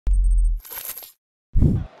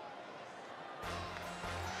An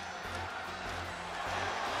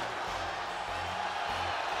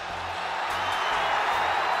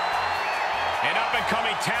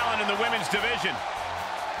up-and-coming talent in the women's division.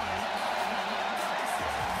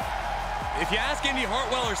 If you ask Indi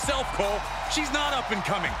Hartwell herself, Cole, she's not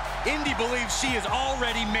up-and-coming. Indi believes she is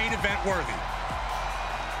already main event worthy.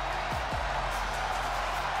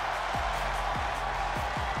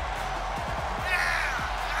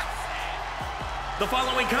 The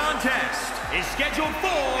following contest is scheduled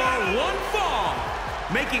for one fall.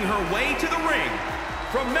 Making her way to the ring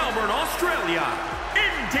from Melbourne, Australia,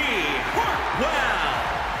 Indi Hartwell.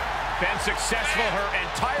 Been successful her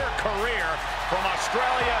entire career from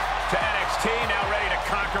Australia to NXT, now ready to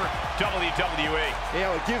conquer WWE. You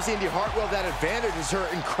know, what gives Indi Hartwell that advantage is her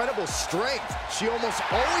incredible strength. She almost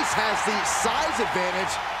always has the size advantage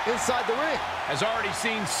inside the ring. Has already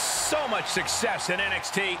seen so much success in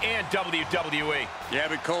NXT and WWE. Yeah,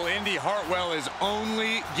 but Cole, Indi Hartwell is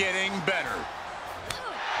only getting better.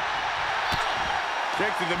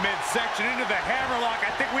 Kick to the midsection into the hammerlock.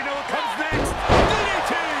 I think we know what comes next.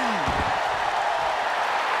 DDT!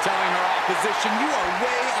 Telling her opposition, you are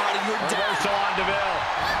way out of your depth. Reversal on DeVille.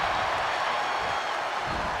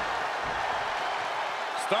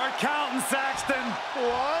 Start counting, Saxton.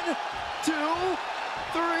 1, 2,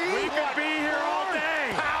 3. We could be here all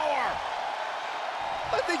day. Power.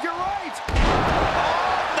 I think you're right.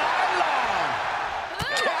 All night long.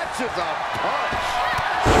 Catches a punch.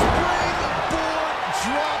 Springboard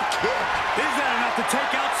drop kick. Is that enough to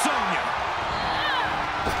take out Sonya?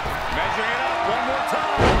 Measuring it up one more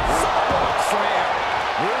time. Sidewalk slam.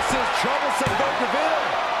 This is troublesome for DeVille.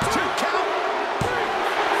 2 count.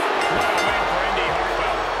 What a win for Indi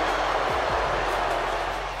Hartwell.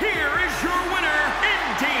 Here is your winner,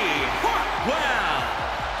 Indi Hartwell.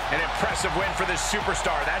 An impressive win for this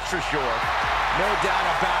superstar, that's for sure. No doubt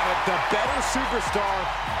about it. The better superstar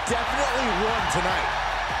definitely won tonight.